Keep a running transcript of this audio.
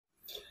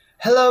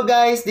Hello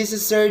guys, this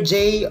is Sir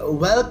J.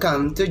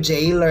 Welcome to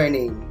J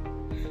Learning.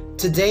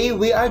 Today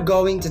we are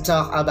going to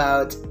talk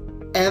about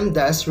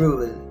MDAS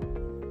rule.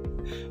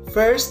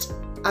 First,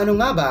 ano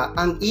nga ba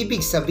ang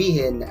ibig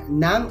sabihin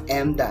ng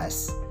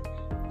MDAS?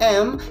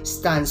 M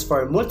stands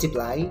for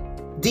multiply,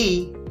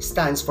 D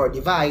stands for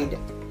divide,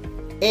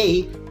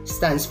 A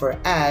stands for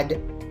add,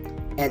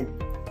 and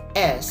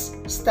S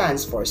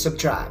stands for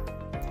subtract.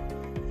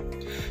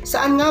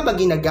 Saan nga ba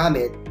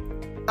ginagamit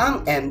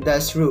ang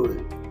MDAS rule?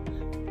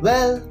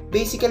 Well,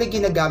 basically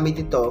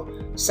ginagamit ito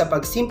sa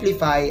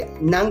pag-simplify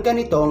ng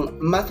ganitong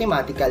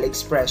mathematical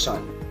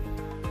expression.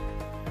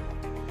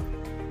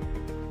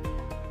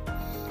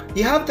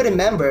 You have to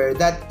remember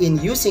that in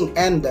using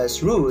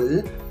MDAS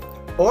rule,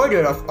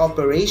 order of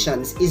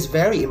operations is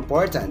very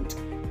important.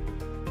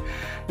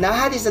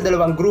 Nahati sa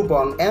dalawang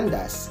grupo ang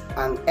MDAS,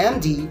 ang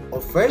MD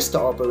o first to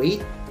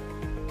operate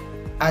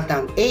at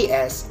ang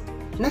AS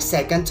na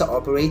second to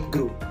operate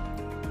group.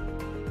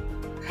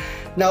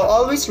 Now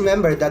always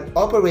remember that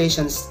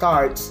operation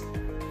starts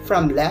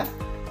from left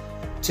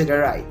to the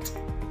right.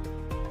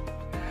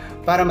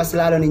 Para mas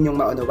lalo ninyong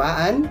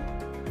maunawaan,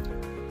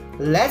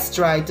 let's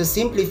try to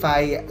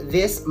simplify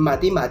this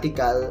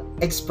mathematical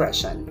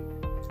expression.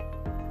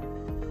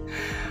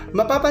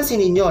 Mapapansin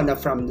ninyo na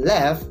from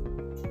left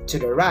to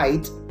the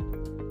right,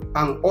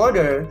 ang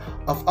order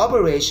of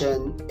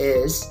operation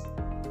is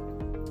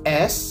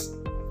S,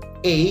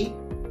 A,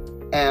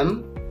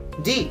 M,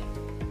 D.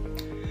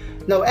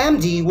 Now,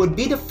 MD would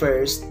be the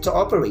first to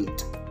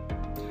operate.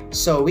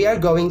 So, we are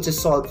going to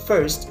solve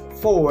first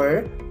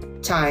 4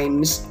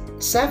 times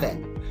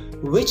 7,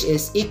 which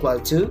is equal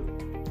to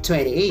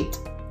 28.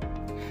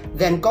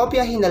 Then,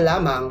 kopyahin na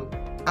lamang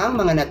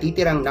ang mga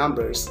natitirang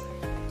numbers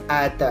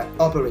at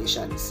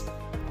operations.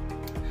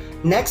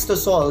 Next to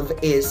solve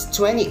is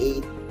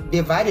 28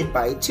 divided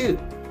by 2,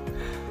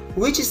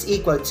 which is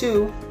equal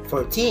to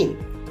 14.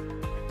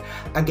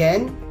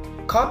 Again,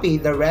 copy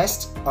the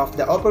rest of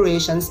the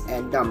operations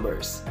and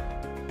numbers.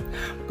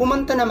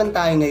 Pumunta naman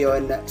tayo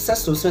ngayon sa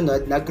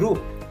susunod na group,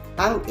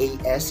 ang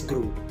AS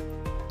group.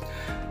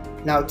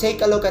 Now,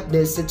 take a look at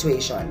this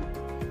situation.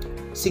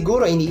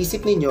 Siguro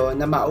iniisip ninyo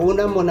na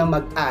mauna mo nang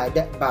mag-add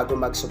bago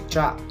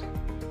mag-subtract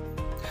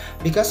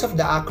because of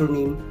the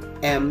acronym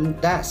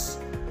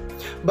MDAS.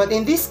 But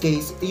in this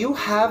case, you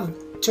have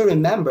to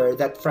remember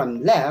that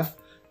from left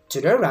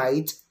to the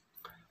right,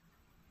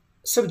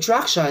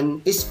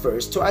 subtraction is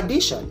first to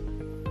addition.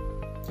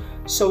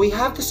 So we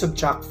have to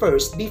subtract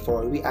first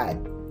before we add.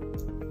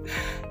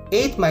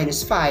 8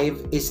 minus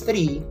 5 is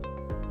 3,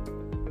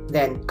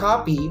 then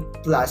copy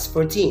plus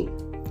 14.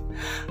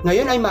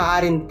 Ngayon ay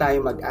maaari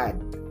tayo mag-add.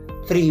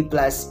 3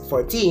 plus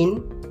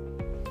 14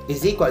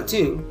 is equal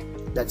to,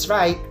 that's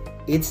right,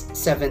 it's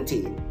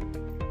 17.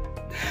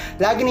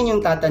 Lagi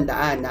ninyong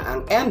tatandaan na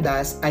ang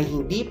MDAS ay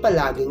hindi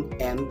palaging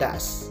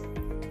MDAS.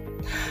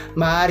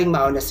 Maaaring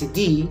mauna si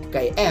D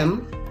kay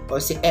M o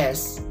si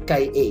S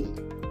kay A.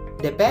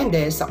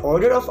 Depende sa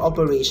order of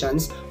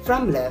operations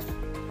from left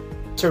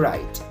to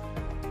right.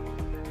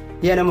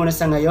 Yan na muna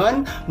sa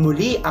ngayon.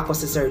 Muli ako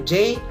si Sir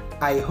J.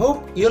 I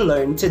hope you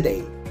learned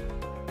today.